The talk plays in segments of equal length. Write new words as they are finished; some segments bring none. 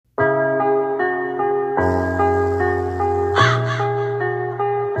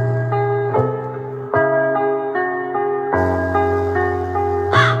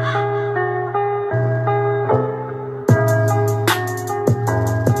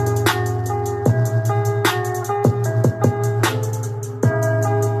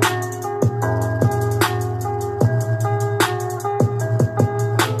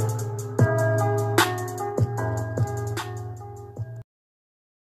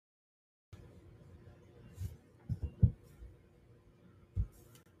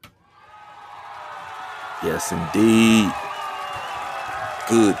Yes, indeed.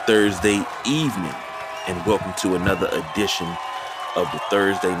 Good Thursday evening, and welcome to another edition of the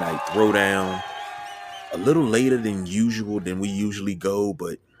Thursday Night Throwdown. A little later than usual than we usually go,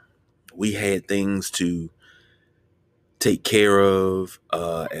 but we had things to take care of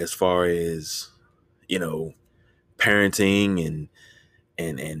as far as, parenting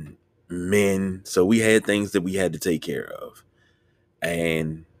and men. So we had things that we had to take care of.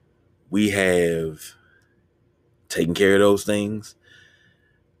 And we have taken care of those things.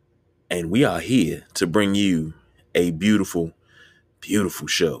 And we are here to bring you a beautiful, beautiful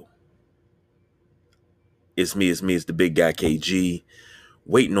show. It's me, it's the big guy KG,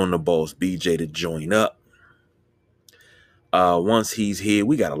 waiting on the boss BJ to join up. Once he's here,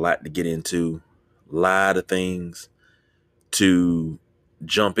 we got a lot to get into, a lot of things to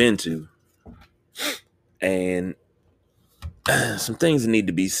jump into, and some things that need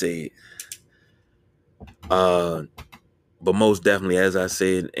to be said. But most definitely, as I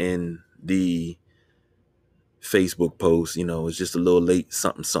said in the Facebook post, it's just a little late,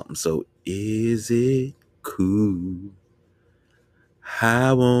 something. So is it cool?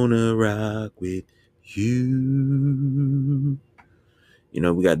 I wanna rock with you. We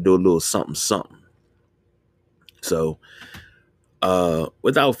got to do a little something. So,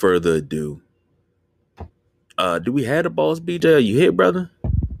 without further ado, do we have the boss, BJ? Are you here, brother?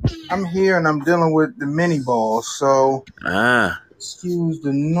 I'm here and I'm dealing with the mini balls, so excuse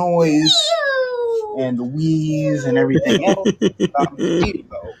the noise and the wheeze and everything else.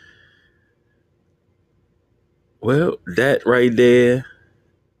 Well, that right there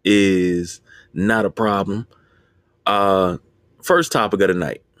is not a problem. First topic of the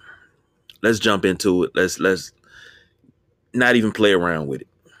night. Let's jump into it. Let's not even play around with it.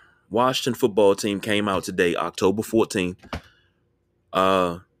 Washington football team came out today, October 14th.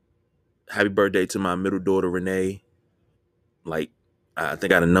 Happy birthday to my middle daughter, Renee. Like, I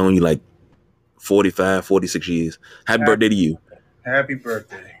think I'd have known you like 45, 46 years. Happy birthday to you. Happy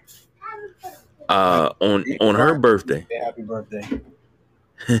birthday. On her birthday. Happy birthday.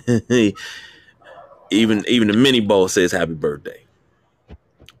 even the mini ball says happy birthday.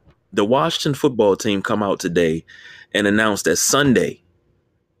 The Washington football team come out today and announced that Sunday,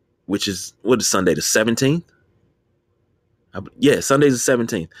 which is, what is Sunday, the 17th? Yeah, Sunday's the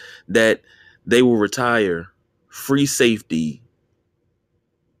 17th, that they will retire free safety,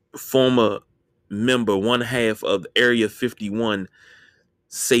 former member, one half of Area 51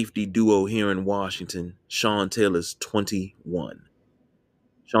 safety duo here in Washington, Sean Taylor's 21.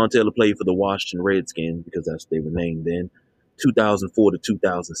 Sean Taylor played for the Washington Redskins because that's what they were named then, 2004 to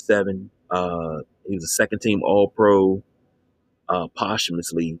 2007. He was a second team All-Pro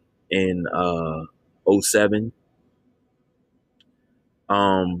posthumously in 07.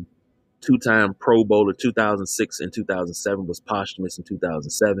 Two-time Pro Bowler 2006 and 2007, was posthumous in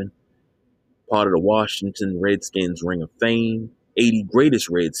 2007. Part of the Washington Redskins Ring of Fame, 80 Greatest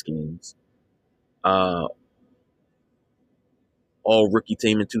Redskins, all rookie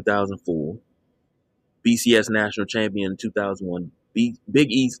team in 2004, BCS National Champion in 2001,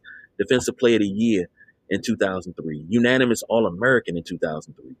 Big East Defensive Player of the Year in 2003, unanimous All-American in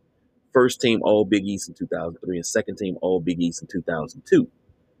 2003, first team All Big East in 2003, and second team All Big East in 2002.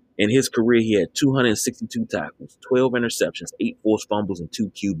 In his career, he had 262 tackles, 12 interceptions, 8 forced fumbles, and 2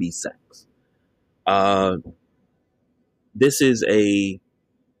 QB sacks. This is a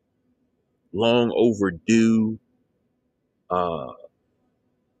long overdue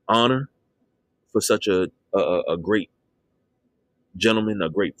honor for such a great gentleman, a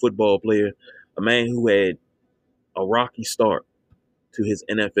great football player, a man who had a rocky start to his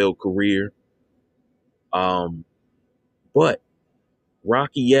NFL career. But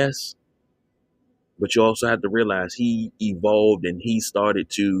rocky, yes, but you also have to realize he evolved and he started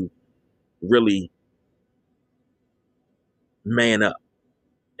to really man up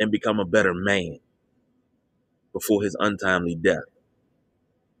and become a better man before his untimely death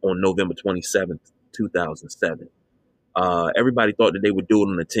on November 27th, 2007. Everybody thought that they would do it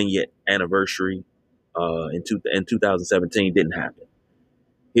on the 10-year anniversary in 2017. Didn't happen.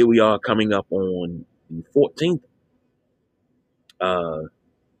 Here we are coming up on the 14th.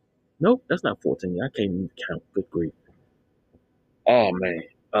 Nope, that's not 14. I can't even count. Good grief. Oh, man.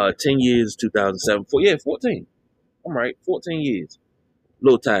 10 years, 2007. 14. I'm right. 14 years. A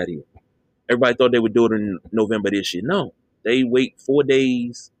little tired here. Everybody thought they would do it in November this year. No, they wait 4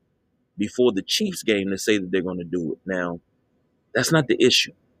 days before the Chiefs game to say that they're going to do it. Now, that's not the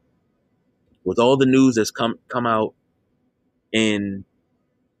issue. With all the news that's come out in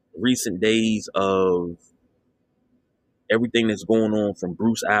recent days of everything that's going on, from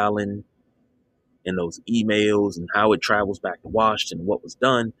Bruce Allen and those emails and how it travels back to Washington, what was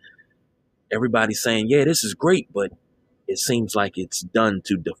done, everybody's saying, yeah, this is great, but it seems like it's done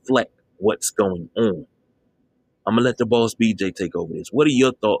to deflect what's going on. I'm going to let the boss BJ take over this. What are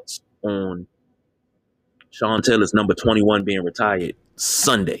your thoughts on Sean Taylor's number 21 being retired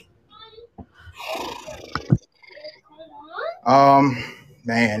Sunday?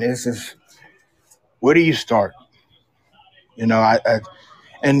 Man, this is, where do you start? You know,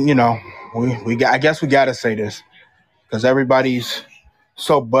 and you know, I guess we got to say this because everybody's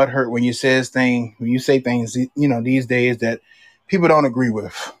so butthurt when you say things, you know, these days that people don't agree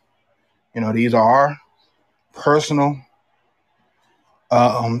with. You know, these are our personal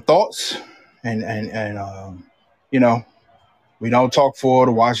thoughts, and you know, we don't talk for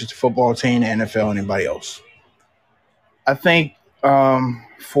the Washington football team, the NFL, anybody else. I think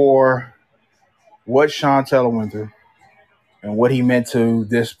for what Sean Taylor went through and what he meant to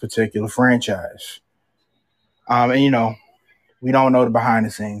this particular franchise, and you know, we don't know the behind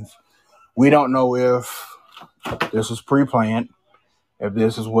the scenes. We don't know if this was pre-planned, if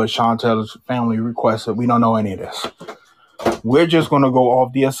this is what Sean Taylor's family requested. We don't know any of this. We're just going to go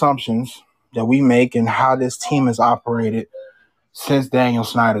off the assumptions that we make and how this team has operated since Daniel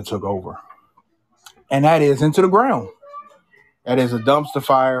Snyder took over. And that is into the ground. That is a dumpster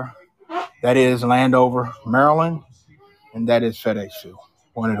fire. That is Landover, Maryland. And that is FedEx Field.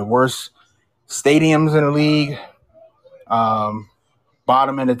 One of the worst stadiums in the league.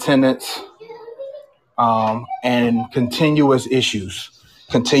 Bottom in attendance. And continuous issues.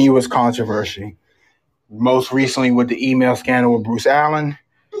 Continuous controversy. Most recently with the email scandal with Bruce Allen.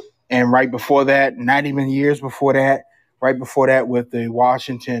 And right before that, not even years before that, right before that with the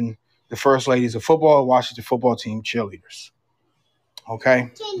First Ladies of Football, Washington football team cheerleaders. Okay?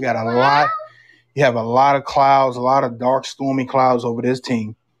 You got a lot. You have a lot of clouds, a lot of dark, stormy clouds over this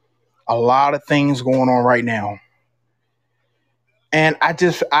team. A lot of things going on right now. And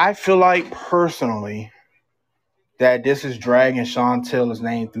I feel like personally that this is dragging Sean Taylor's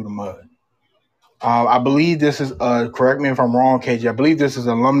name through the mud. I believe this is, correct me if I'm wrong, KJ, I believe this is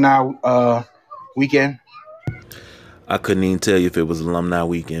alumni weekend. I couldn't even tell you if it was alumni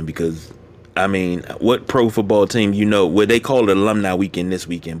weekend because, I mean, what pro football team you know, well, they call it alumni weekend this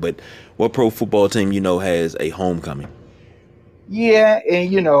weekend, but what pro football team you know has a homecoming? Yeah,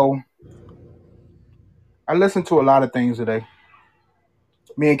 and you know, I listened to a lot of things today.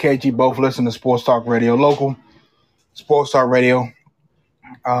 Me and KG both listen to Sports Talk Radio, local Sports Talk Radio.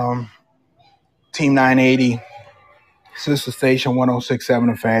 Team 980, Sister Station 1067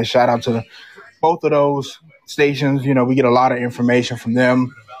 The Fan. Shout out to both of those stations. You know, we get a lot of information from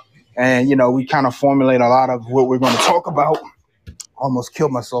them. And, you know, we kind of formulate a lot of what we're going to talk about. Almost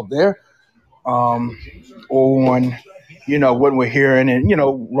killed myself there. On, you know, what we're hearing and, you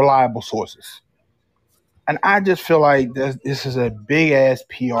know, reliable sources. And I just feel like this is a big-ass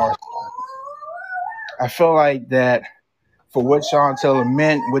PR. I feel like that for what Sean Taylor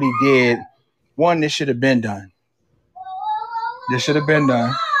meant, what he did, one, this should have been done. This should have been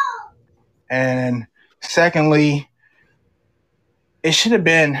done. And secondly, it should have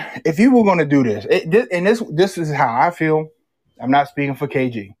been, if you were going to do this, this is how I feel. I'm not speaking for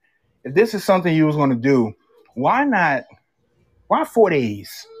KG. If this is something you was going to do, why 4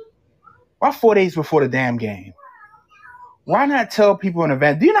 days? Why 4 days before the damn game? Why not tell people in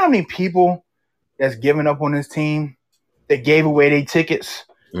advance? Do you know how many people that's giving up on this team that gave away their tickets,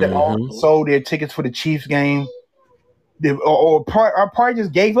 that all sold their tickets for the Chiefs game, or probably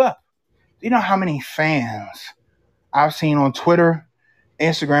just gave up? Do you know how many fans I've seen on Twitter,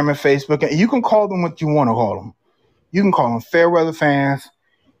 Instagram, and Facebook? And you can call them what you want to call them. You can call them fair weather fans.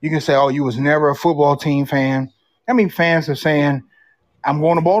 You can say, oh, you was never a football team fan. I mean, fans are saying, I'm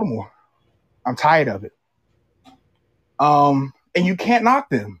going to Baltimore. I'm tired of it. And you can't knock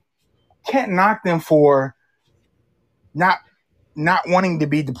them. Can't knock them for not wanting to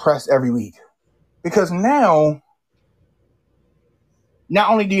be depressed every week. Because now, not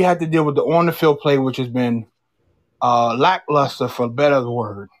only do you have to deal with the on-the-field play, which has been lackluster for better the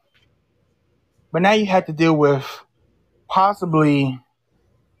word, but now you have to deal with possibly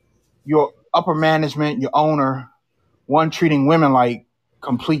your upper management, your owner, one treating women like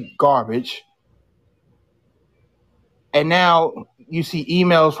complete garbage. And now you see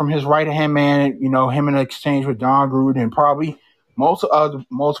emails from his right-hand man, you know, him in exchange with Don Gruden and probably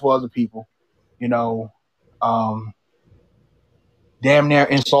multiple other people, you know, damn near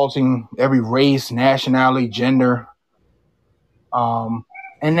insulting every race, nationality, gender. And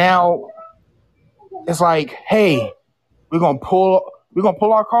now it's like, hey, we're gonna pull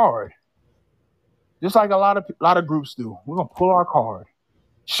our card. Just like a lot of groups do. We're gonna pull our card.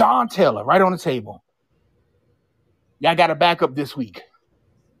 Sean Taylor, right on the table. Y'all got a backup this week.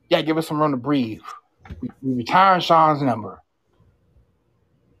 Yeah, give us some room to breathe. We retiring Sean's number.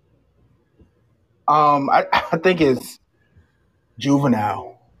 I think it's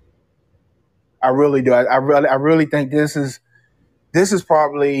juvenile. I really do. I really think this is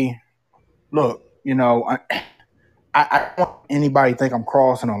probably. Look, I don't want anybody to think I'm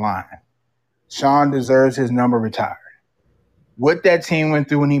crossing a line. Sean deserves his number retired. What that team went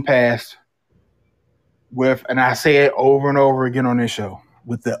through when he passed, and I say it over and over again on this show,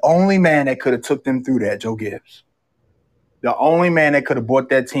 with the only man that could have took them through that, Joe Gibbs. The only man that could have brought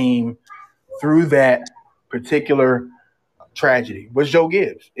that team through that particular tragedy was Joe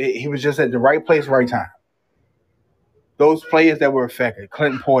Gibbs. He was just at the right place, right time. Those players that were affected,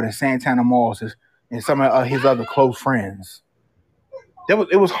 Clinton Porter, Santana Moss, and some of his other close friends.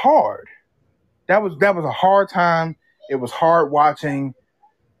 It was hard. That was a hard time. It was hard watching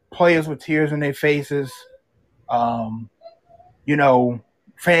players with tears in their faces. Fans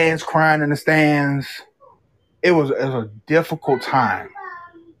crying in the stands. It was a difficult time.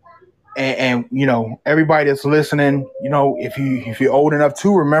 And everybody that's listening, if you're old enough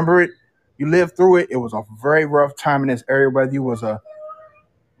to remember it, you lived through it. It was a very rough time in this area, whether you was a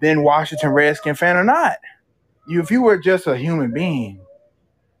then Washington Redskin fan or not. If you were just a human being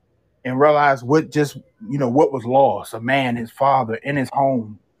and realized what was lost, a man, his father, in his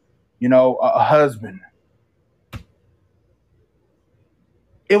home, a husband.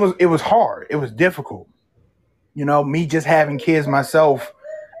 It was hard. It was difficult. Me just having kids myself,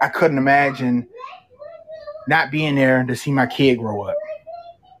 I couldn't imagine not being there to see my kid grow up.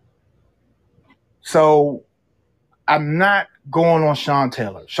 So I'm not going on Sean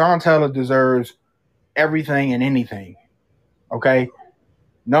Taylor. Sean Taylor deserves everything and anything. Okay?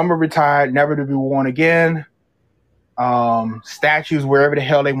 Number retired, never to be worn again. Statues wherever the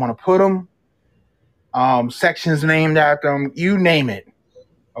hell they want to put them. Sections named after them. You name it.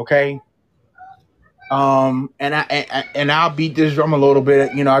 Okay? And I'll beat this drum a little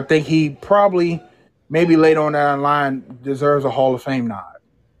bit. I think he probably, maybe later on down the line, deserves a Hall of Fame nod.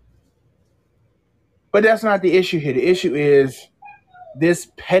 But that's not the issue here. The issue is this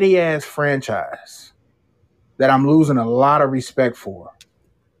petty-ass franchise that I'm losing a lot of respect for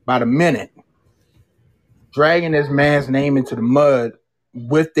by the minute, dragging this man's name into the mud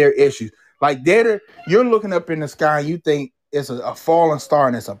with their issues. Like, you're looking up in the sky and you think it's a falling star,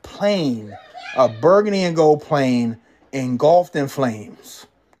 and it's a plane, a burgundy and gold plane engulfed in flames,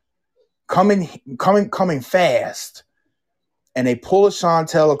 coming fast, and they pull a Sean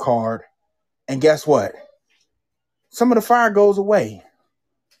Taylor card, and guess what? Some of the fire goes away.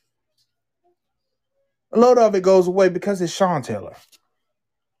 A lot of it goes away because it's Sean Taylor.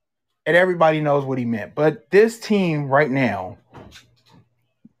 And everybody knows what he meant. But this team right now,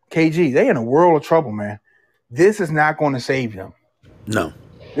 KG, they in a world of trouble, man. This is not going to save them. No.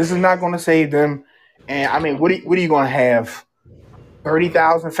 This is not going to save them. And, I mean, what are you going to have?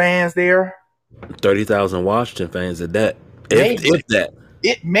 30,000 fans there? 30,000 Washington fans at that. If that.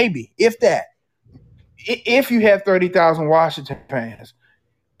 If that. If you have 30,000 Washington fans,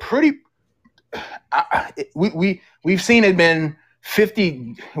 we've seen it been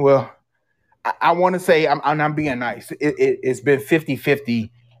 50. Well, I want to say I'm being nice. It's been 50-50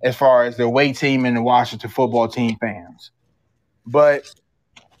 as far as the away team and the Washington football team fans. But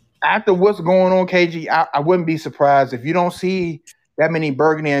after what's going on, KG, I wouldn't be surprised if you don't see that many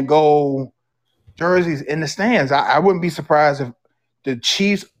burgundy and gold jerseys in the stands. I wouldn't be surprised if the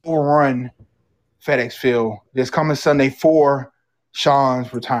Chiefs overrun FedEx Field this coming Sunday for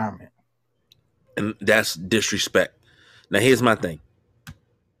Sean's retirement. And that's disrespect. Now, here's my thing.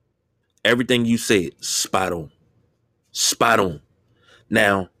 Everything you said, spot on. Spot on.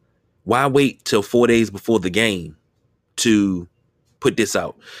 Now, why wait till 4 days before the game to put this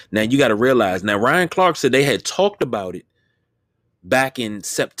out? Now, you got to realize, Ryan Clark said they had talked about it back in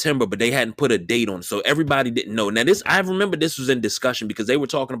September, but they hadn't put a date on it. So everybody didn't know. Now, I remember this was in discussion because they were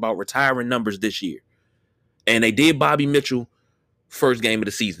talking about retiring numbers this year. And they did Bobby Mitchell first game of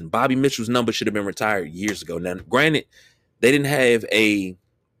the season. Bobby Mitchell's number should have been retired years ago. Now, granted, they didn't have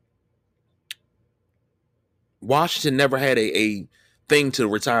Washington never had a thing to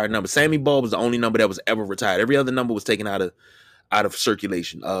retire number. Sammy Ball was the only number that was ever retired. Every other number was taken out of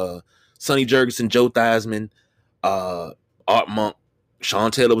circulation. Sonny Jurgensen, Joe Theismann, Art Monk,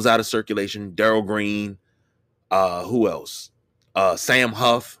 Sean Taylor was out of circulation. Darryl Green, who else? Sam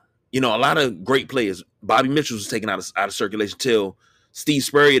Huff. A lot of great players. Bobby Mitchell was taken out of circulation till Steve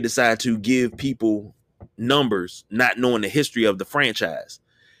Spurrier decided to give people numbers, not knowing the history of the franchise.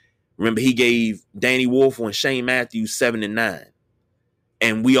 Remember, he gave Danny Wolf and Shane Matthews 7 and 9.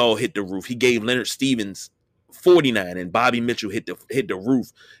 and we all hit the roof. He gave Leonard Stevens 49, and Bobby Mitchell hit the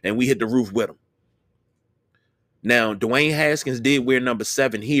roof, and we hit the roof with him. Now, Dwayne Haskins did wear number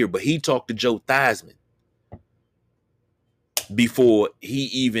 7 here, but he talked to Joe Theismann before he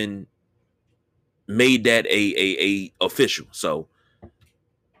even made that a official. So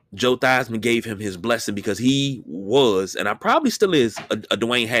Joe Theismann gave him his blessing because he was, and I probably still is, a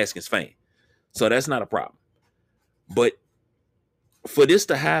Dwayne Haskins fan. So that's not a problem. But for this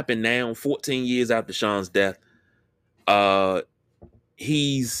to happen now, 14 years after Sean's death,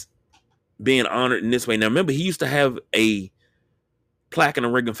 he's being honored in this way. Now, remember, he used to have a plaque in the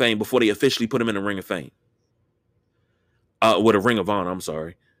Ring of Fame before they officially put him in the Ring of Fame. With a Ring of Honor, I'm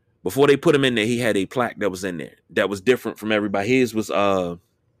sorry. Before they put him in there, he had a plaque that was in there that was different from everybody. His was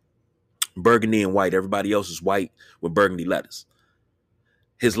burgundy and white. Everybody else is white with burgundy letters.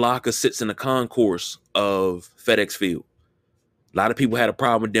 His locker sits in the concourse of FedEx Field. A lot of people had a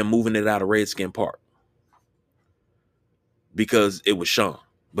problem with them moving it out of Redskin Park because it was Sean.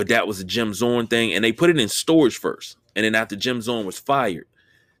 But that was a Jim Zorn thing, and they put it in storage first. And then after Jim Zorn was fired,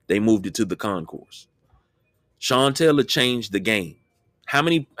 they moved it to the concourse. Sean Taylor changed the game. How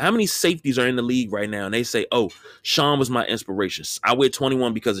many safeties are in the league right now? And they say, oh, Sean was my inspiration. I wear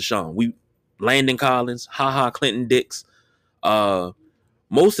 21 because of Sean. Landon Collins, Clinton Dix,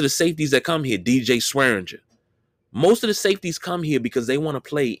 most of the safeties that come here, DJ Swearinger, most of the safeties come here because they want to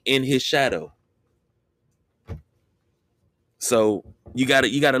play in his shadow. So you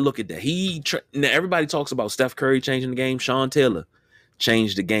gotta look at that. Now everybody talks about Steph Curry changing the game. Sean Taylor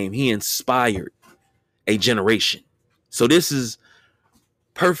changed the game. He inspired a generation. So this is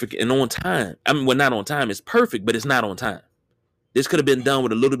perfect and on time. I mean, well, not on time. It's perfect, but it's not on time. This could have been done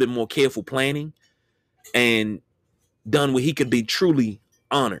with a little bit more careful planning and done where he could be truly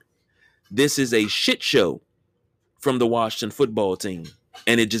honored. This is a shit show from the Washington football team,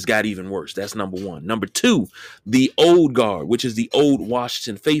 and it just got even worse. That's number one. Number two, the old guard, which is the old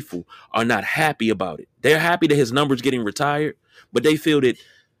Washington faithful, are not happy about it. They're happy that his number's getting retired, but they feel that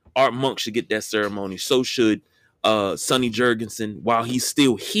Art Monk should get that ceremony. So should Sonny Jurgensen while he's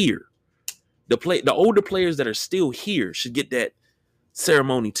still here. The older players that are still here should get that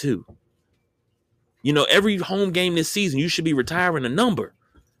ceremony too. You know, every home game this season, you should be retiring a number.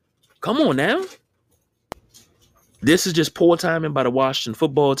 Come on now. This is just poor timing by the Washington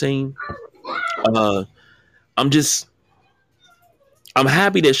football team. I'm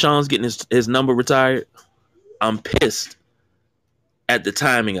happy that Sean's getting his number retired. I'm pissed at the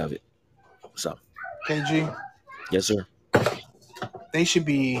timing of it. So, KG. Yes, sir. They should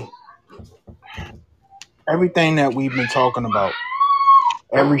be everything that we've been talking about.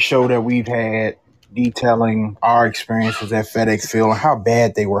 Every show that we've had detailing our experiences at FedEx Field and how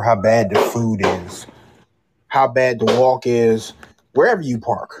bad they were, how bad the food is, how bad the walk is, wherever you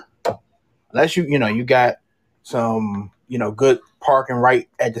park. Unless you got some, good parking right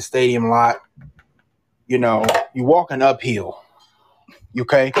at the stadium lot, you're walking uphill.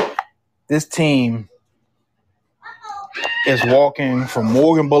 Okay? This team is walking from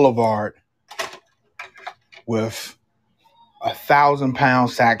Morgan Boulevard with 1,000-pound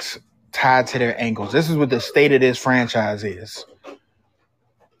sacks tied to their ankles. This is what the state of this franchise is.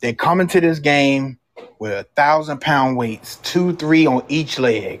 They come into this game with 1,000-pound weights, 2-3 on each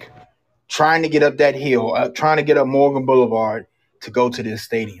leg, trying to get up that hill, trying to get up Morgan Boulevard to go to this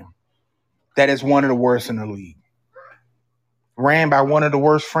stadium. That is one of the worst in the league. Ran by one of the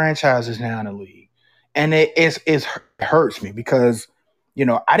worst franchises now in the league. And it hurts me because,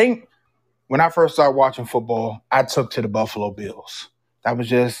 when I first started watching football, I took to the Buffalo Bills. That was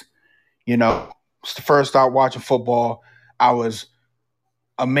just, first started watching football. I was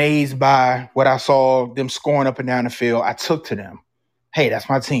amazed by what I saw them scoring up and down the field. I took to them. Hey, that's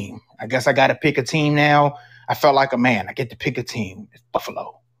my team. I guess I got to pick a team now. I felt like a man. I get to pick a team. It's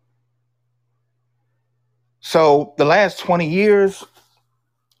Buffalo. So the last 20 years,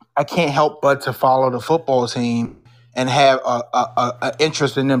 I can't help but to follow the football team and have a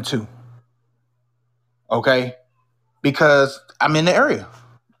interest in them too. Okay? Because I'm in the area.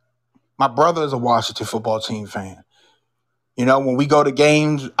 My brother is a Washington football team fan. When we go to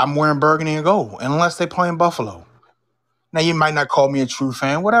games, I'm wearing burgundy and gold, unless they play in Buffalo. Now, you might not call me a true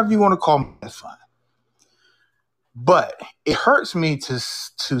fan. Whatever you want to call me, that's fine. But it hurts me to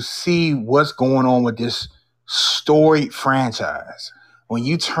see what's going on with this storied franchise. When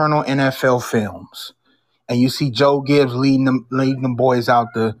you turn on NFL films and you see Joe Gibbs leading them boys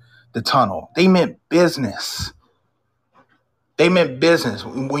out the tunnel, they meant business. They meant business.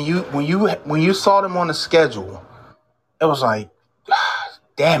 When you saw them on the schedule, it was like,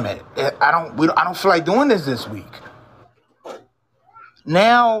 damn it, I don't feel like doing this week.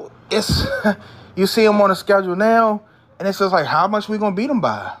 Now it's you see them on the schedule now, and it's just like, how much we gonna beat them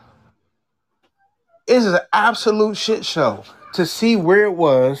by? It's an absolute shit show to see where it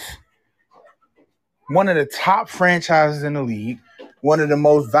was. One of the top franchises in the league, one of the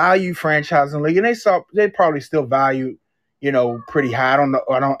most valued franchises in the league, and they probably still value, pretty high. I don't know.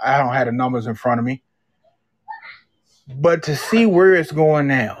 I don't have the numbers in front of me, but to see where it's going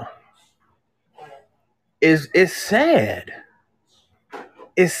now is sad.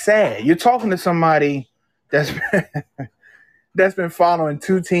 It's sad. You're talking to somebody that's that's been following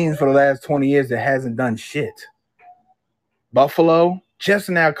two teams for the last 20 years that hasn't done shit. Buffalo just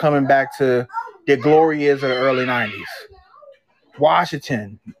now coming back to their glory years of the early 90s.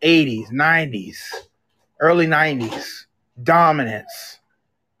 Washington, 80s, 90s, early 90s, dominance.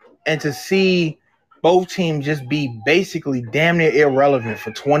 And to see both teams just be basically damn near irrelevant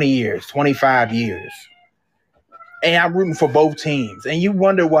for 20 years, 25 years. And I'm rooting for both teams. And you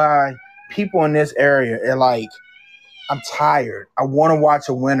wonder why people in this area are like, I'm tired. I want to watch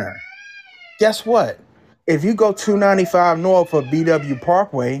a winner. Guess what? If you go 295 north of BW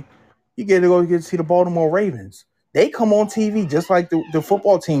Parkway, you get to see the Baltimore Ravens. They come on TV just like the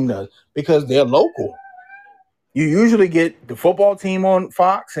football team does because they're local. You usually get the football team on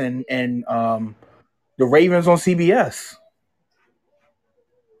Fox and the Ravens on CBS.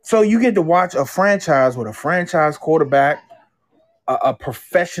 So you get to watch a franchise with a franchise quarterback, a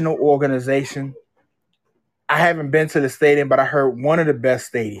professional organization. I haven't been to the stadium, but I heard one of the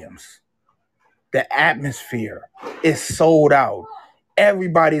best stadiums. The atmosphere is sold out.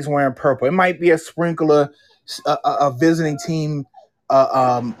 Everybody's wearing purple. It might be a sprinkle of visiting team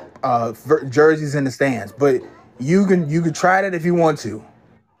jerseys in the stands, but you can try that if you want to,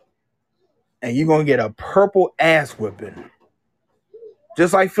 and you're gonna get a purple ass whipping,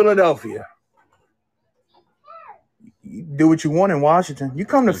 just like Philadelphia. You do what you want in Washington. You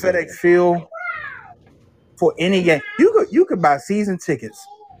come to FedEx Field for any game. You could buy season tickets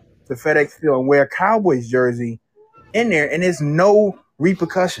to FedEx Field and wear a Cowboys jersey in there, and there's no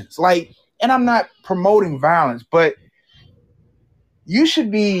repercussions. Like, and I'm not promoting violence, but you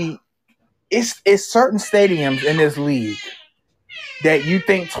should be. It's certain stadiums in this league that you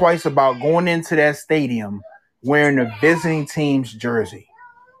think twice about going into that stadium wearing the visiting team's jersey.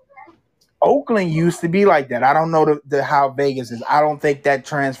 Oakland used to be like that. I don't know how Vegas is. I don't think that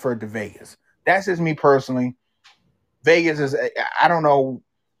transferred to Vegas. That's just me personally. Vegas is, I don't know.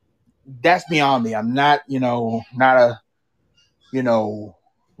 That's beyond me. I'm not, not a,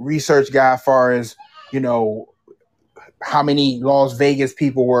 research guy as far as, how many Las Vegas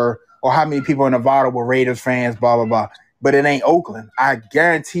people were or how many people in Nevada were Raiders fans, blah, blah, blah. But it ain't Oakland. I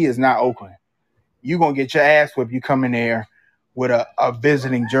guarantee it's not Oakland. You're going to get your ass whipped. You come in there with a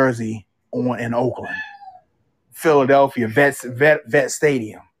visiting jersey on in Oakland. Philadelphia, Vet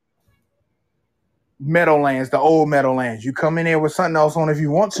Stadium. Meadowlands, the old Meadowlands. You come in there with something else on if you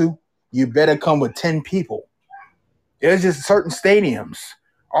want to. You better come with 10 people. There's just certain stadiums.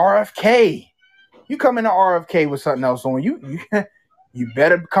 RFK. You come into RFK with something else on, you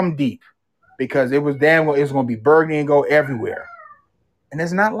better come deep because it was damn well it's going to be burgundy and go everywhere. And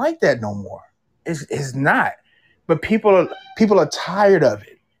it's not like that no more. It's not. But people are tired of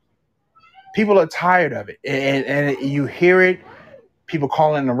it. People are tired of it. And you hear it. People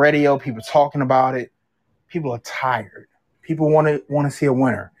calling the radio. People talking about it. People are tired. People want to see a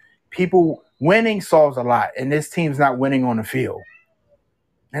winner. People winning solves a lot. And this team's not winning on the field.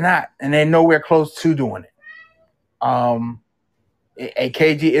 They're not. And they're nowhere close to doing it.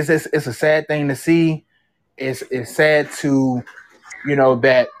 KG, it's a sad thing to see. It's sad to,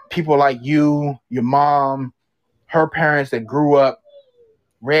 that people like you, your mom, her parents that grew up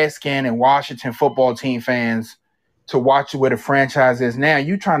Redskin and Washington football team fans to watch where the franchise is now.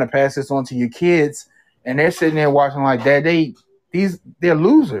 You trying to pass this on to your kids, and they're sitting there watching like that. They're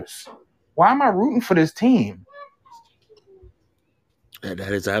losers. Why am I rooting for this team? That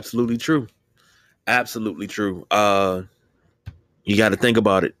is absolutely true. Absolutely true. You got to think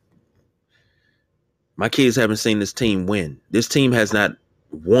about it. My kids haven't seen this team win. This team has not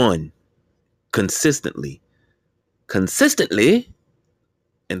won consistently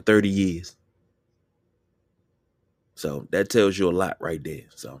in 30 years. So that tells you a lot right there.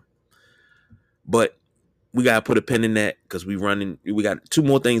 So, but we got to put a pin in that because we got two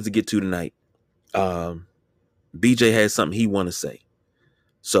more things to get to tonight. BJ has something he want to say.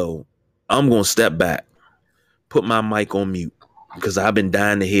 So I'm going to step back, put my mic on mute because I've been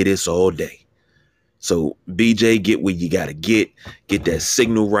dying to hear this all day. So BJ, get where you got to get that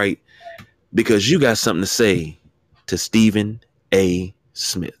signal right because you got something to say to Stephen A.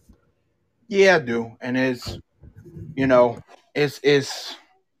 Smith. Yeah, I do. And it's, it's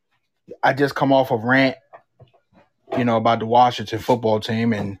I just come off a rant, about the Washington football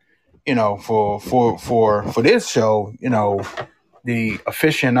team, and for this show, the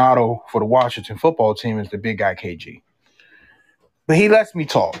aficionado for the Washington football team is the big guy KG. But he lets me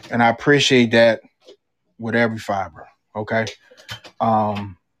talk, and I appreciate that with every fiber. Okay.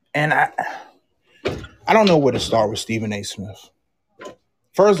 And I don't know where to start with Stephen A. Smith.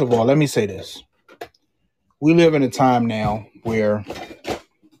 First of all, let me say this. We live in a time now where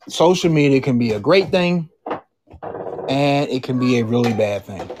social media can be a great thing and it can be a really bad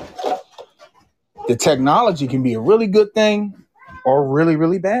thing. The technology can be a really good thing or a really,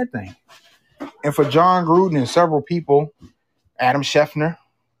 really bad thing. And for Jon Gruden and several people, Adam Schefter,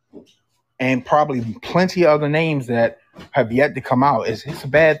 and probably plenty of other names that have yet to come out, it's a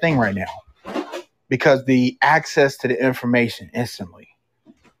bad thing right now because the access to the information instantly.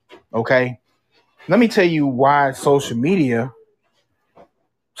 Okay? Let me tell you why social media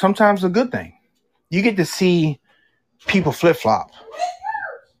sometimes is a good thing. You get to see people flip-flop.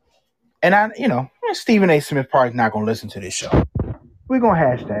 And Stephen A. Smith probably not going to listen to this show. We're going to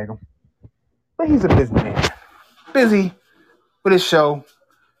hashtag him. But he's a businessman. Busy with his show,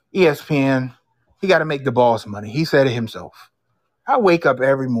 ESPN. He got to make the boss money. He said it himself. I wake up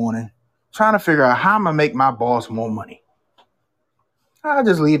every morning trying to figure out how I'm going to make my boss more money. I'll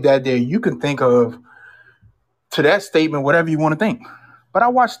just leave that there. You can think of, to that statement, whatever you want to think. But I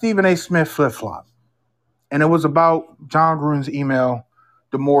watched Stephen A. Smith flip-flop. And it was about Jon Gruden's email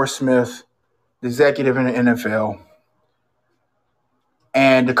to Morris Smith, the executive in the NFL,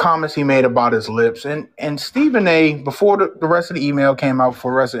 and the comments he made about his lips. And Stephen A., before the rest of the email came out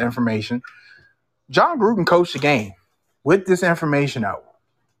for the rest of the information, Jon Gruden coached the game with this information out.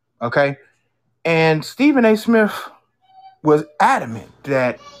 Okay? And Stephen A. Smith was adamant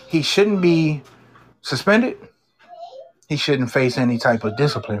that he shouldn't be suspended. He shouldn't face any type of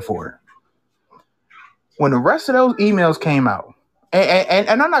discipline for it. When the rest of those emails came out,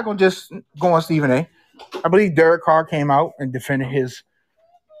 and I'm not going to just go on Stephen A. I believe Derek Carr came out and defended his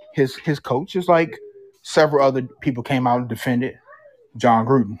coach, just like several other people came out and defended Jon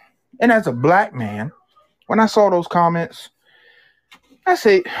Gruden. And as a black man, when I saw those comments, I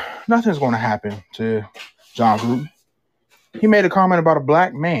said, nothing's going to happen to Jon Gruden. He made a comment about a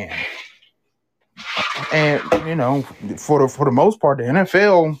black man. And, for the most part, the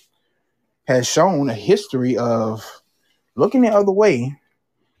NFL has shown a history of looking the other way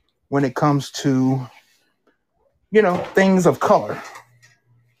when it comes to, things of color.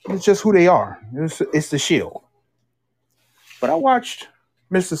 It's just who they are. It's the shield. But I watched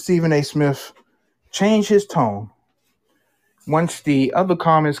Mr. Stephen A. Smith change his tone once the other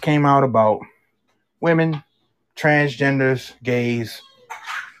comments came out about women, transgenders, gays.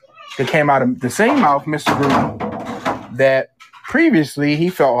 They came out of the same mouth, Mr. Gruden, that previously he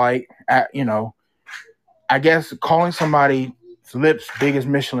felt like, I guess calling somebody's lips big as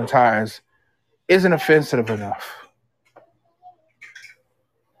Michelin tires isn't offensive enough.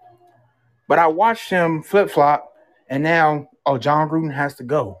 But I watched him flip-flop, and now, Jon Gruden has to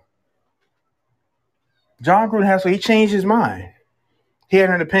go. He changed his mind. He had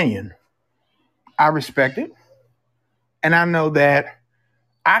an opinion. I respect it. And I know that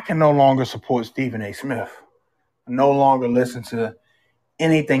I can no longer support Stephen A. Smith. No longer listen to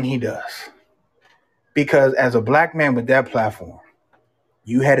anything he does. Because as a black man with that platform,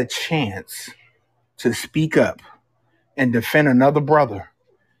 you had a chance to speak up and defend another brother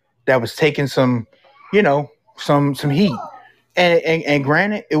that was taking some heat. And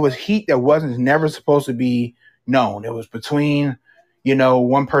granted, it was heat that wasn't never supposed to be known. It was between,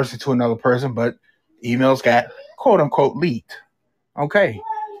 one person to another person, but emails got quote unquote leaked. Okay.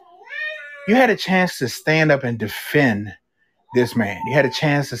 You had a chance to stand up and defend this man. You had a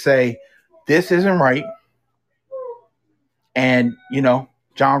chance to say, this isn't right. And, Jon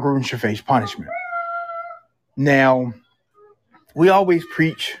Gruden should face punishment. Now, we always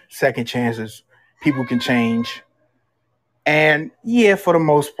preach second chances. People can change. And yeah, for the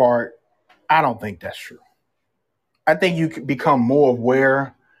most part, I don't think that's true. I think you could become more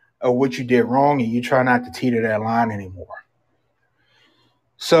aware of what you did wrong and you try not to teeter that line anymore.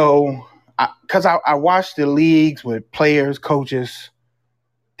 So, because I watched the leagues with players, coaches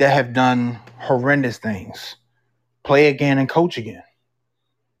that have done horrendous things. Play again and coach again.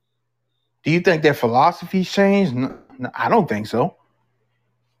 Do you think their philosophy's changed? No, I don't think so.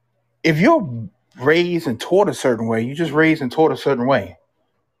 If you're raised and taught a certain way, you're just raised and taught a certain way.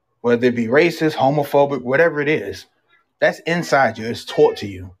 Whether it be racist, homophobic, whatever it is, that's inside you. It's taught to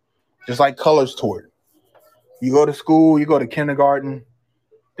you. Just like color's taught. You go to school, you go to kindergarten,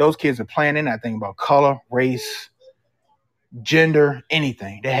 those kids are playing in that thing about color, race, gender,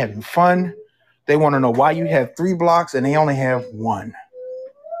 anything. They're having fun. They want to know why you have 3 blocks and they only have 1.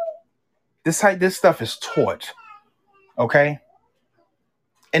 This stuff is taught, okay?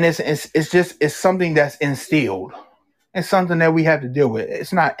 And it's something that's instilled. It's something that we have to deal with.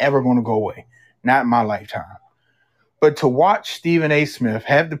 It's not ever going to go away, not in my lifetime. But to watch Stephen A. Smith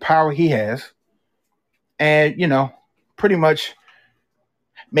have the power he has, and pretty much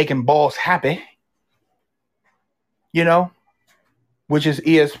making balls happy, which is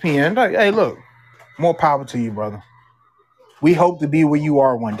ESPN. Like, hey, look, more power to you, brother. We hope to be where you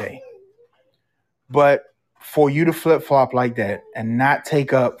are one day. But for you to flip flop like that and not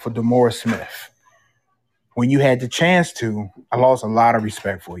take up for DeMaurice Smith when you had the chance to, I lost a lot of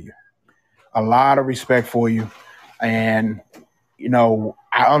respect for you. A lot of respect for you. And,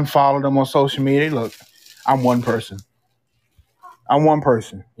 I unfollowed him on social media. Look, I'm one person. And one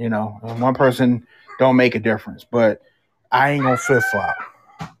person don't make a difference. But I ain't going to flip flop.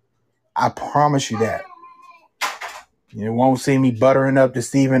 I promise you that. You won't see me buttering up to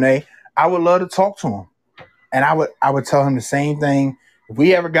Stephen A. I would love to talk to him. And I would tell him the same thing. If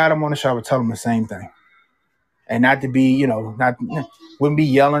we ever got him on the show, I would tell him the same thing. And not to be, wouldn't be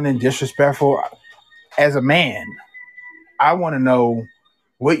yelling and disrespectful. As a man, I want to know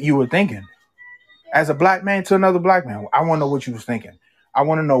what you were thinking. As a black man to another black man, I want to know what you was thinking. I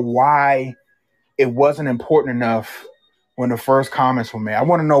want to know why it wasn't important enough when the first comments were made. I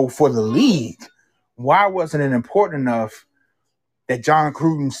want to know for the league, why wasn't it important enough that John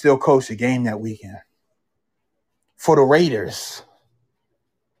Gruden still coached the game that weekend? For the Raiders,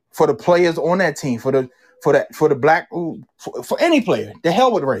 for the players on that team, for the black, for any player, the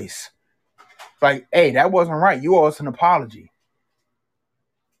hell with race. Like, hey, that wasn't right. You owe us an apology.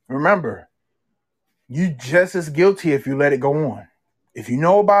 Remember, you just as guilty if you let it go on. If you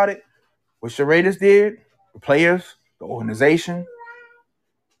know about it, what the Raiders did, the players, the organization,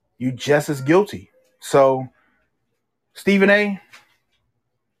 you just as guilty. So, Stephen A.,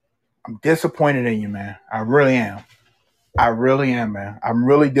 I'm disappointed in you, man. I really am. Man. I'm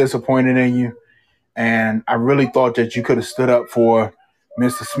really disappointed in you. And I really thought that you could have stood up for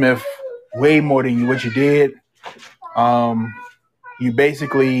Mr. Smith way more than what you did. You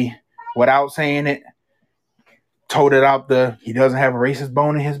basically, without saying it, told it out he doesn't have a racist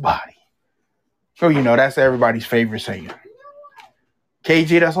bone in his body. So, that's everybody's favorite saying.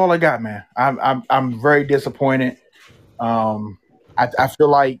 KG, that's all I got, man. I'm very disappointed. I feel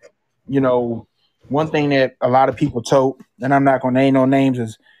like, one thing that a lot of people told, and I'm not going to name no names,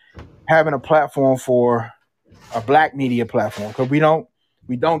 is having a platform for a black media platform, because we don't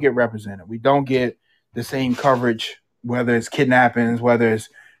get represented. We don't get the same coverage, whether it's kidnappings, whether it's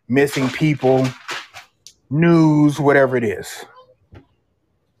missing people, news, whatever it is.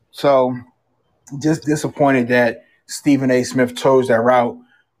 So just disappointed that Stephen A. Smith chose that route,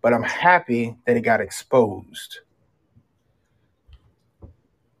 but I'm happy that it got exposed.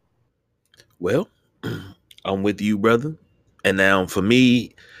 Well, I'm with you, brother. And now for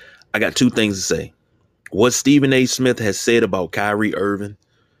me, I got 2 things to say. What Stephen A. Smith has said about Kyrie Irving,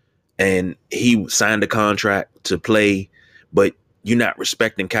 and he signed a contract to play, but you're not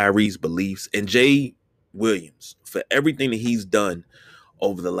respecting Kyrie's beliefs. And Jay Williams, for everything that he's done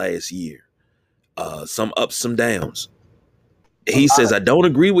over the last year, some ups, some downs. He says, I don't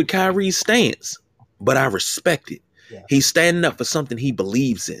agree with Kyrie's stance, but I respect it. Yeah. He's standing up for something he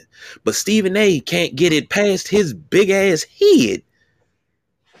believes in. But Stephen A. can't get it past his big ass head.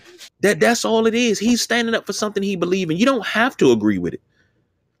 That's all it is. He's standing up for something he believes in. You don't have to agree with it.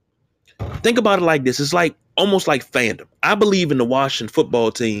 Think about it like this. It's like almost like fandom. I believe in the Washington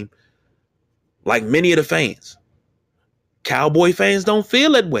football team like many of the fans. Cowboy fans don't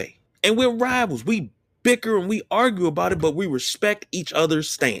feel that way. And we're rivals. We bicker and we argue about it, but we respect each other's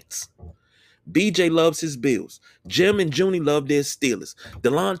stance. BJ loves his Bills. Jim and Junie love their Steelers.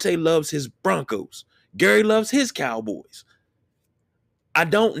 Delonte loves his Broncos. Gary loves his Cowboys. I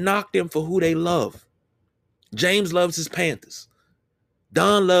don't knock them for who they love. James loves his Panthers.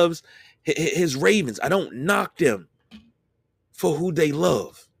 Don loves his Ravens. I don't knock them for who they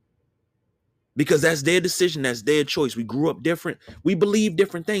love, because that's their decision. That's their choice. We grew up different. We believe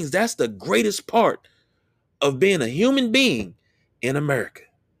different things. That's the greatest part of being a human being in America.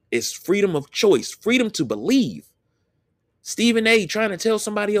 It's freedom of choice, freedom to believe. Stephen A. trying to tell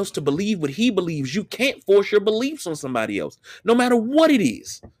somebody else to believe what he believes. You can't force your beliefs on somebody else, no matter what it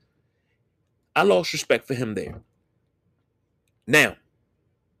is. I lost respect for him there. Now,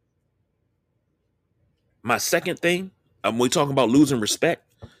 my second thing, we're talking about losing respect.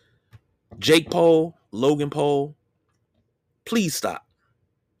 Jake Paul, Logan Paul, please stop.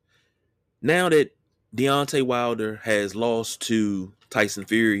 Now that Deontay Wilder has lost to Tyson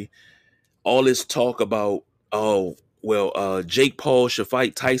Fury. All this talk about, oh, well, Jake Paul should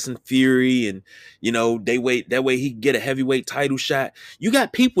fight Tyson Fury, and they wait that way he can get a heavyweight title shot. You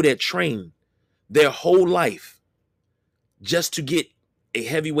got people that train their whole life just to get a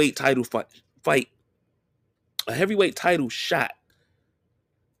heavyweight title fight, a heavyweight title shot,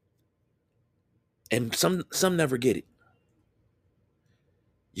 and some never get it.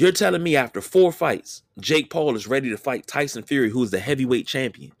 You're telling me after 4 fights, Jake Paul is ready to fight Tyson Fury, who's the heavyweight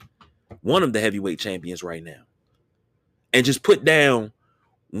champion, one of the heavyweight champions right now, and just put down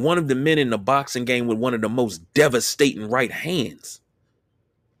one of the men in the boxing game with one of the most devastating right hands?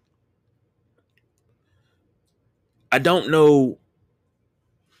 I don't know.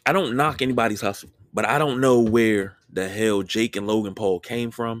 I don't knock anybody's hustle, but I don't know where the hell Jake and Logan Paul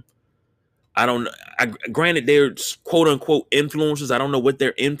came from. I don't know. Granted, they're quote unquote influencers. I don't know what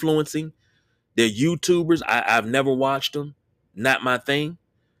they're influencing. They're YouTubers. I've never watched them. Not my thing.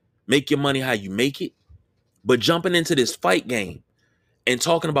 Make your money how you make it. But jumping into this fight game and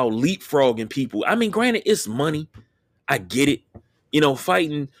talking about leapfrogging people. I mean, granted, it's money. I get it.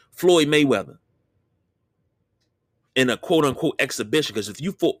 Fighting Floyd Mayweather in a quote unquote exhibition. Because if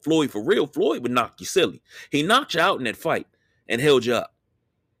you fought Floyd for real, Floyd would knock you silly. He knocked you out in that fight and held you up.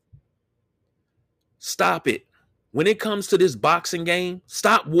 Stop it. When it comes to this boxing game,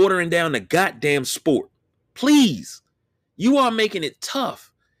 stop watering down the goddamn sport. Please. You are making it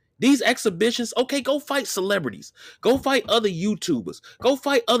tough. These exhibitions, okay, go fight celebrities. Go fight other YouTubers. Go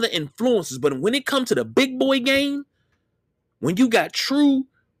fight other influencers. But when it comes to the big boy game, when you got true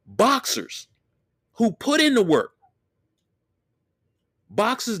boxers who put in the work,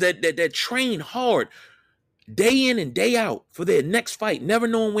 boxers that train hard day in and day out for their next fight, never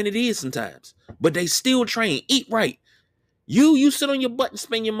knowing when it is sometimes, but they still train, eat right. You sit on your butt and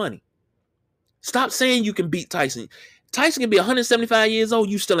spend your money. Stop saying you can beat Tyson. Tyson can be 175 years old,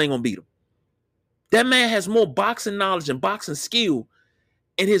 you still ain't gonna beat him. That man has more boxing knowledge and boxing skill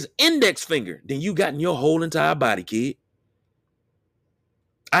in his index finger than you got in your whole entire body, kid.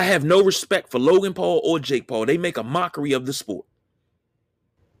 I have no respect for Logan Paul or Jake Paul. They make a mockery of the sport.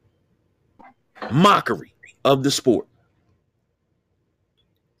 Mockery of the sport.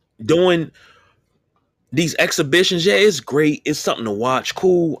 Doing these exhibitions, yeah, it's great. It's something to watch.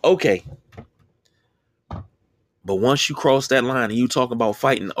 Cool. Okay. But once you cross that line and you talk about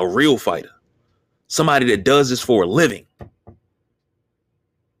fighting a real fighter, somebody that does this for a living,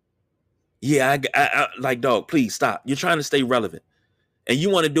 yeah, I like, dog, please stop. You're trying to stay relevant. And you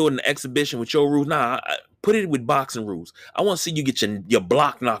want to do it in an exhibition with your rules? Nah, put it with boxing rules. I want to see you get your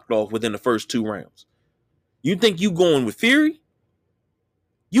block knocked off within the first 2 rounds. You think you going with Fury?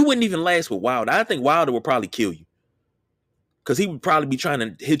 You wouldn't even last with Wilder. I think Wilder would probably kill you. Because he would probably be trying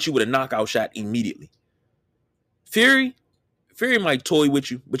to hit you with a knockout shot immediately. Fury might toy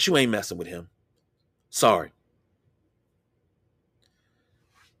with you, but you ain't messing with him. Sorry.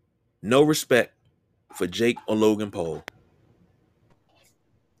 No respect for Jake or Logan Paul.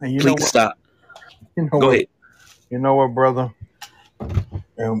 And please stop. Go ahead. You know what, brother?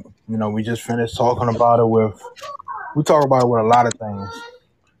 And we just finished talking about it we talk about it with a lot of things.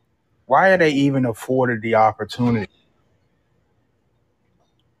 Why are they even afforded the opportunity?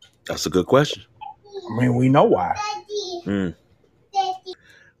 That's a good question. I mean, we know why.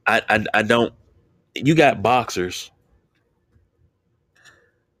 I don't. You got boxers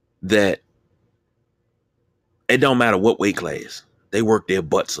that it don't matter what weight class, they work their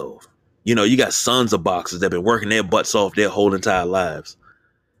butts off. You got sons of boxers that have been working their butts off their whole entire lives,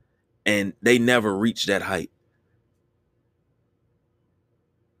 and they never reach that height.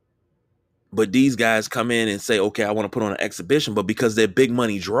 But these guys come in and say, okay, I want to put on an exhibition, but because they're big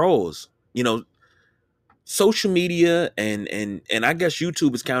money draws, social media and I guess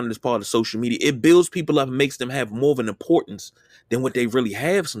YouTube is counted as part of social media. It builds people up and makes them have more of an importance than what they really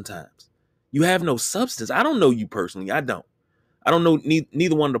have sometimes. You have no substance. I don't know you personally. I don't know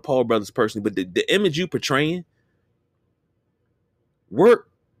neither one of the Paul brothers personally, but the image you portraying, work,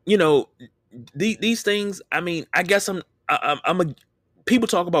 these things, I mean, I guess people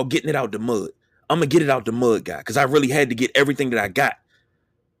talk about getting it out the mud. I'm going to get it out the mud, guy, because I really had to get everything that I got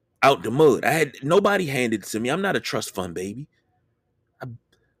out the mud. Nobody handed it to me. I'm not a trust fund baby.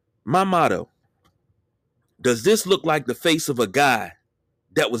 My motto, does this look like the face of a guy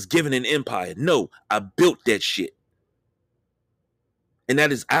that was given an empire? No, I built that shit. And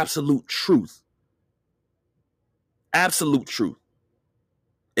that is absolute truth. Absolute truth.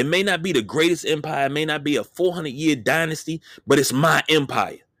 It may not be the greatest empire. It may not be a 400-year dynasty, but it's my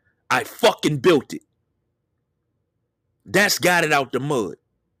empire. I fucking built it. That's got it out the mud.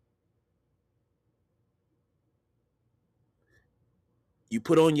 You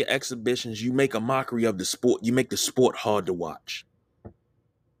put on your exhibitions, you make a mockery of the sport, you make the sport hard to watch.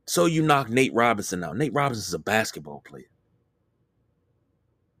 So you knock Nate Robinson out. Nate Robinson is a basketball player.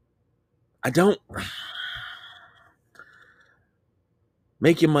 I don't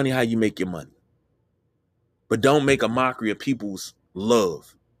make your money how you make your money. But don't make a mockery of people's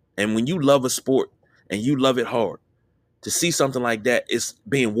love. And when you love a sport and you love it hard, to see something like that is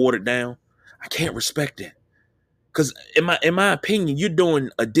being watered down, I can't respect that. Because in my opinion, you're doing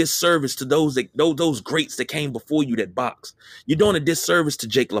a disservice to those greats that came before you that box. You're doing a disservice to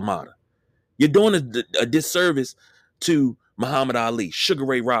Jake LaMotta. You're doing a disservice to Muhammad Ali, Sugar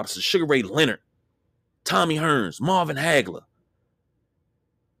Ray Robinson, Sugar Ray Leonard, Tommy Hearns, Marvin Hagler,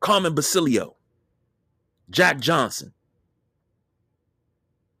 Carmen Basilio, Jack Johnson,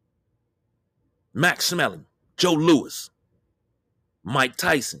 Max Smelling, Joe Louis, Mike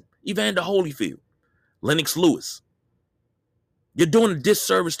Tyson, Evander Holyfield, Lennox Lewis. You're doing a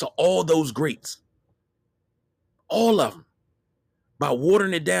disservice to all those greats. All of them. By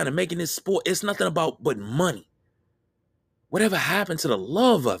watering it down and making this sport, it's nothing about but money. Whatever happened to the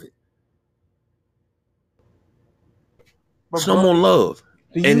love of it? There's no more love.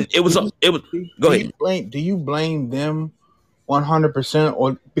 And it was go ahead. Do you blame them 100%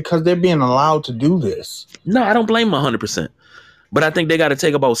 or because they're being allowed to do this? No, I don't blame them 100%. But I think they got to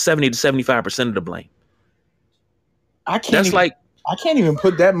take about 70 to 75% of the blame. I can't even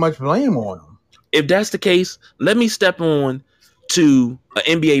put that much blame on them. If that's the case, let me step on to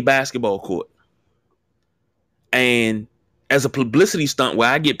an NBA basketball court. And as a publicity stunt where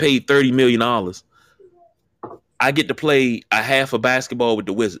I get paid $30 million, I get to play a half of basketball with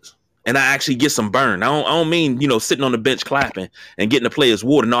the Wizards. And I actually get some burn. I don't mean, sitting on the bench clapping and getting the players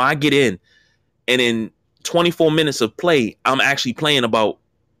water. No, I get in. And in 24 minutes of play, I'm actually playing about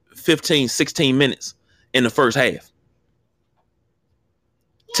 15, 16 minutes in the first half.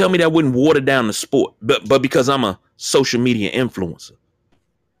 Tell me that wouldn't water down the sport, but because I'm a social media influencer.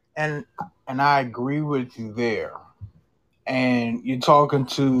 And I agree with you there. And you're talking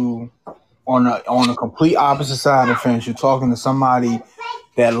to on a complete opposite side of the fence. You're talking to somebody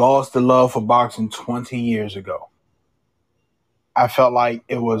that lost the love for boxing 20 years ago. I felt like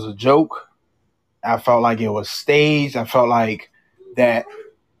it was a joke. I felt like it was staged. I felt like that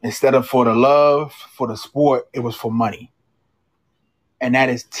instead of for the love for the sport, it was for money. And that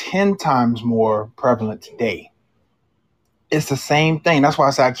is 10 times more prevalent today. It's the same thing. That's why I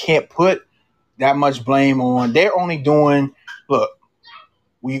say I can't put that much blame on. They're only doing, look,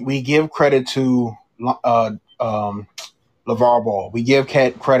 we give credit to LeVar Ball. We give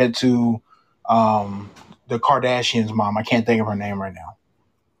credit to the Kardashians' mom. I can't think of her name right now.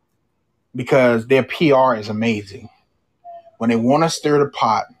 Because their PR is amazing. When they want to stir the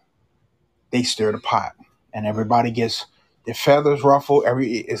pot, they stir the pot. And everybody gets their feathers ruffled.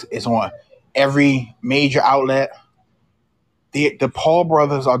 It's on every major outlet. The Paul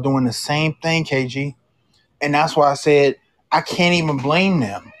brothers are doing the same thing, KG. And that's why I said I can't even blame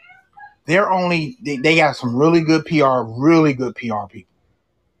them. They got some really good PR people.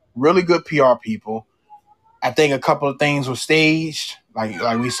 Really good PR people. I think a couple of things were staged.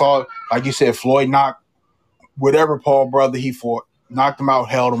 Like we saw, like you said, Floyd knocked whatever Paul brother he fought, knocked him out,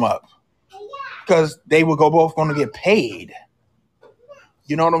 held him up. Because they were both going to get paid.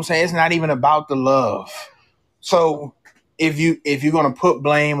 You know what I'm saying? It's not even about the love. So if you're going to put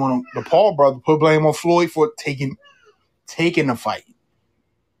blame on the Paul brother, put blame on Floyd for taking the fight.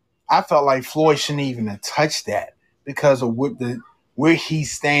 I felt like Floyd shouldn't even have touched that because of where he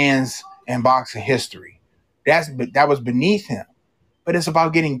stands in boxing history. That was beneath him. But it's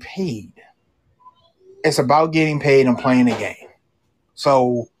about getting paid. It's about getting paid and playing the game.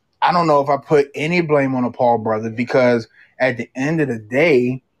 So I don't know if I put any blame on the Paul brother because at the end of the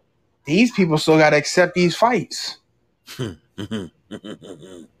day, these people still got to accept these fights.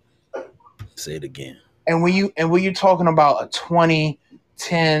 Say it again. And when you're talking about a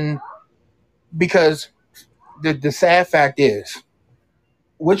 2010, because the sad fact is,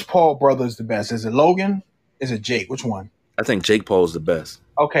 which Paul brother is the best? Is it Logan? Is it Jake? Which one? I think Jake Paul is the best.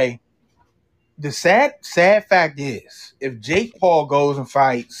 Okay. The sad fact is, if Jake Paul goes and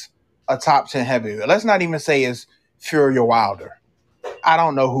fights a top 10 heavyweight, let's not even say it's Fury or Wilder. I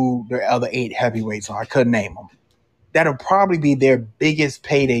don't know who the other 8 heavyweights are. I couldn't name them. That'll probably be their biggest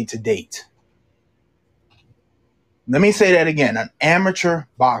payday to date. Let me say that again. An amateur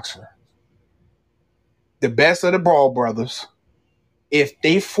boxer, the best of the Paul brothers, if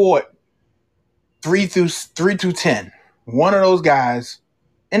they fought 3 through 10, one of those guys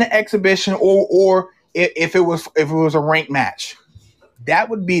in an exhibition or if it was a ranked match, that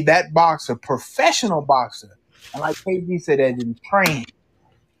would be that boxer, professional boxer. And like KG said, that didn't train.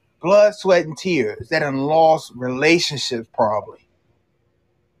 blood, sweat, and tears, that done lost relationships probably,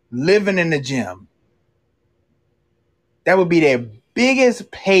 living in the gym. That would be their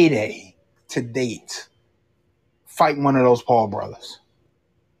biggest payday to date, fighting one of those Paul brothers.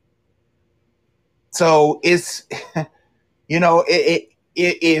 So it's,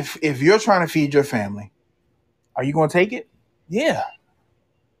 if you're trying to feed your family, are you going to take it? Yeah.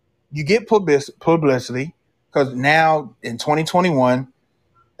 You get publicity because now in 2021,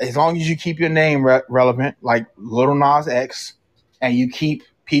 as long as you keep your name relevant, like Little Nas X, and you keep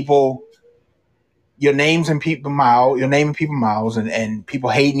your name in people's mouths, and people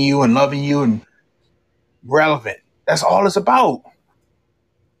hating you and loving you and relevant. That's all it's about.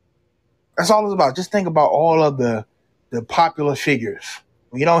 That's all it's about. Just think about all of the popular figures.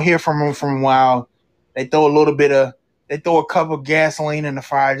 When you don't hear from them for a while, they throw a cup of gasoline in the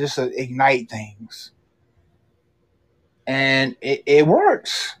fire just to ignite things. And it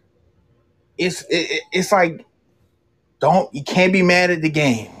works. It's like, you can't be mad at the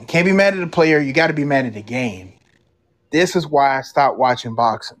game. You can't be mad at the player. You got to be mad at the game. This is why I stopped watching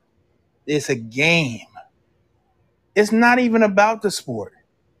boxing. It's a game. It's not even about the sport.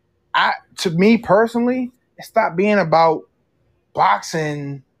 To me personally, it stopped being about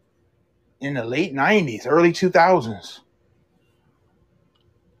boxing in the late 90s, early 2000s.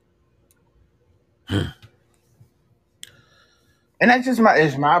 And that's just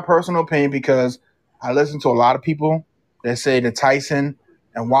my personal opinion, because I listen to a lot of people that say the Tyson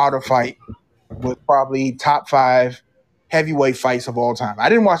and Wilder fight was probably top 5 heavyweight fights of all time. I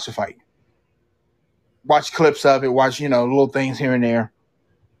didn't watch the fight. Watch clips of it, watch, little things here and there.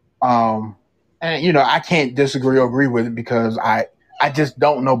 And I can't disagree or agree with it because I just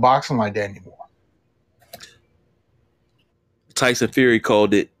don't know boxing like that anymore. Tyson Fury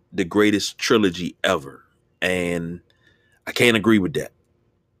called it the greatest trilogy ever, and I can't agree with that.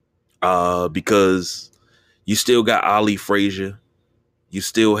 Because you still got Ali Frazier, you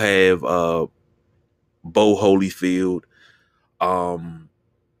still have Bo Holyfield.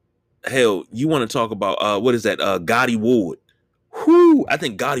 Hell, you want to talk about what is that? Gotti Ward. Whoo! I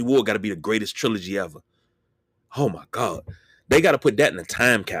think Gotti Ward got to be the greatest trilogy ever. Oh my God, they got to put that in a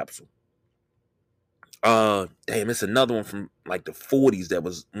time capsule. Damn, it's another one from like the 40s that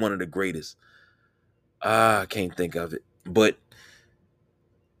was one of the greatest. I can't think of it, but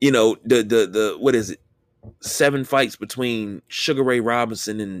the what is it? 7 fights between Sugar Ray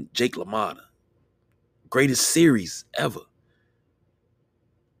Robinson and Jake LaMotta. Greatest series ever.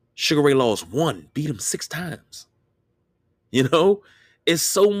 Sugar Ray lost 1, beat him 6 times. It's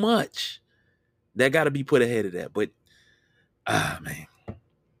so much that got to be put ahead of that. But man,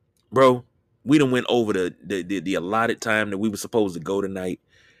 bro, we done went over the allotted time that we were supposed to go tonight,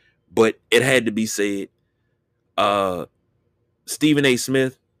 but it had to be said. Stephen A.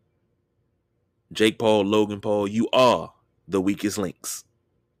 Smith, Jake Paul, Logan Paul, you are the weakest links.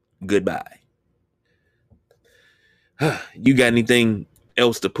 Goodbye. You got anything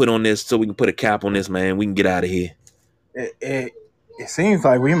else to put on this so we can put a cap on this, man? We can get out of here. It seems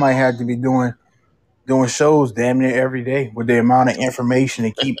like we might have to be doing shows damn near every day with the amount of information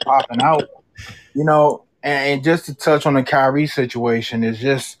that keep popping out. And just to touch on the Kyrie situation, it's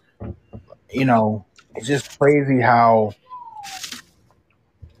just crazy how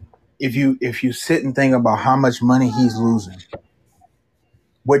if you sit and think about how much money he's losing,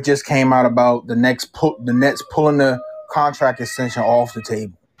 what just came out about the Nets pulling the contract extension off the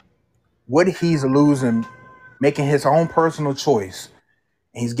table, what he's losing, making his own personal choice,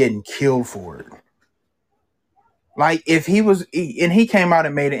 and he's getting killed for it. Like if he came out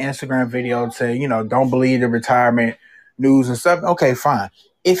and made an Instagram video and say, don't believe the retirement news and stuff. Okay, fine.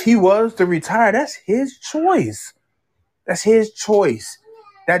 If he was to retire, that's his choice. That's his choice.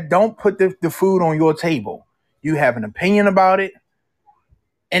 That don't put the food on your table. You have an opinion about it,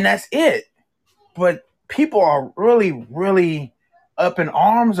 and that's it. But people are really, really up in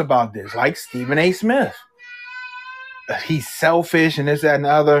arms about this, like Stephen A. Smith. He's selfish and this, that, and the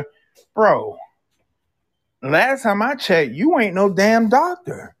other. Bro, last time I checked, you ain't no damn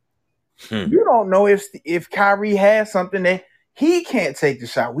doctor. You don't know if Kyrie has something that he can't take the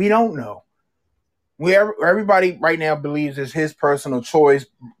shot. We don't know. Everybody right now believes it's his personal choice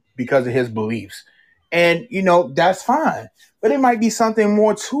because of his beliefs. And, that's fine. But it might be something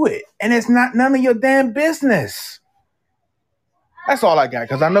more to it. And it's not none of your damn business. That's all I got.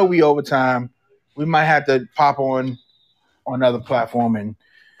 Because I know we over time. We might have to pop on another platform and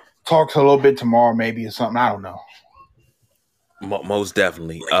talk a little bit tomorrow maybe or something. I don't know. Most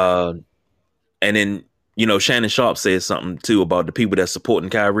definitely. And then, Shannon Sharp said something too about the people that's supporting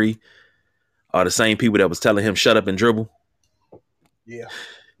Kyrie are the same people that was telling him shut up and dribble. Yeah.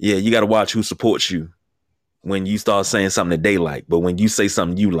 Yeah, you got to watch who supports you when you start saying something that they like. But when you say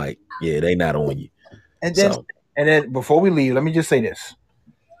something you like, yeah, they not on you. And then, So, before we leave, let me just say this: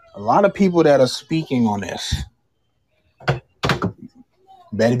 a lot of people that are speaking on this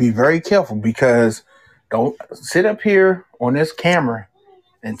better be very careful, because don't sit up here on this camera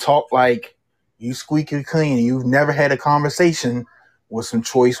and talk like you squeaky clean. You've never had a conversation with some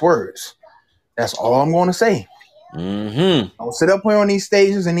choice words. That's all I'm going to say. Don't sit up here on these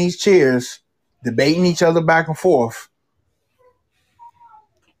stages and these chairs debating each other back and forth.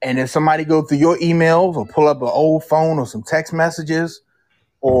 And if somebody go through your emails or pull up an old phone or some text messages,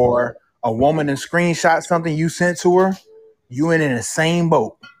 or a woman and screenshot something you sent to her, you in the same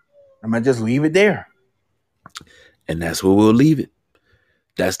boat. I'm going to just leave it there. And that's where we'll leave it.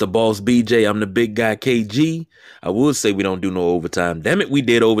 That's the boss BJ. I'm the big guy KG. I would say we don't do no overtime. Damn it, we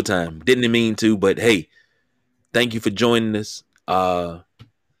did overtime. Didn't mean to, but hey, thank you for joining us.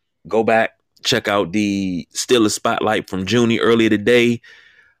 Go back, check out the Steelers Spotlight from Junie earlier today.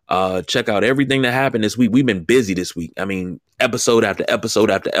 Check out everything that happened this week. We've been busy this week. I mean, episode after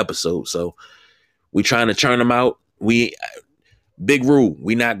episode after episode. So we trying to churn them out. Big rule,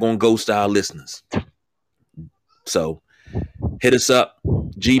 we not going to ghost our listeners. So hit us up.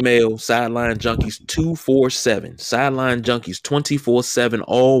 Gmail, Sideline Junkies 247. Sideline Junkies 24/7,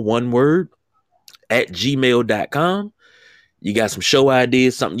 all one word, at gmail.com. You got some show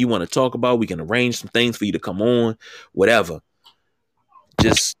ideas, something you want to talk about, we can arrange some things for you to come on, whatever.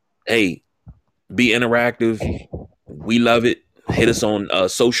 Just, hey, be interactive. We love it. Hit us on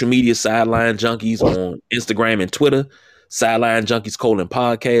social media, Sideline Junkies on Instagram and Twitter, Sideline Junkies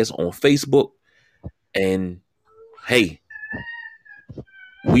 :podcast on Facebook. And hey,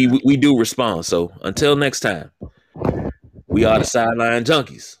 we do respond. So until next time, we are the Sideline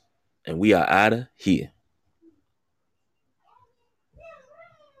Junkies, and we are out of here.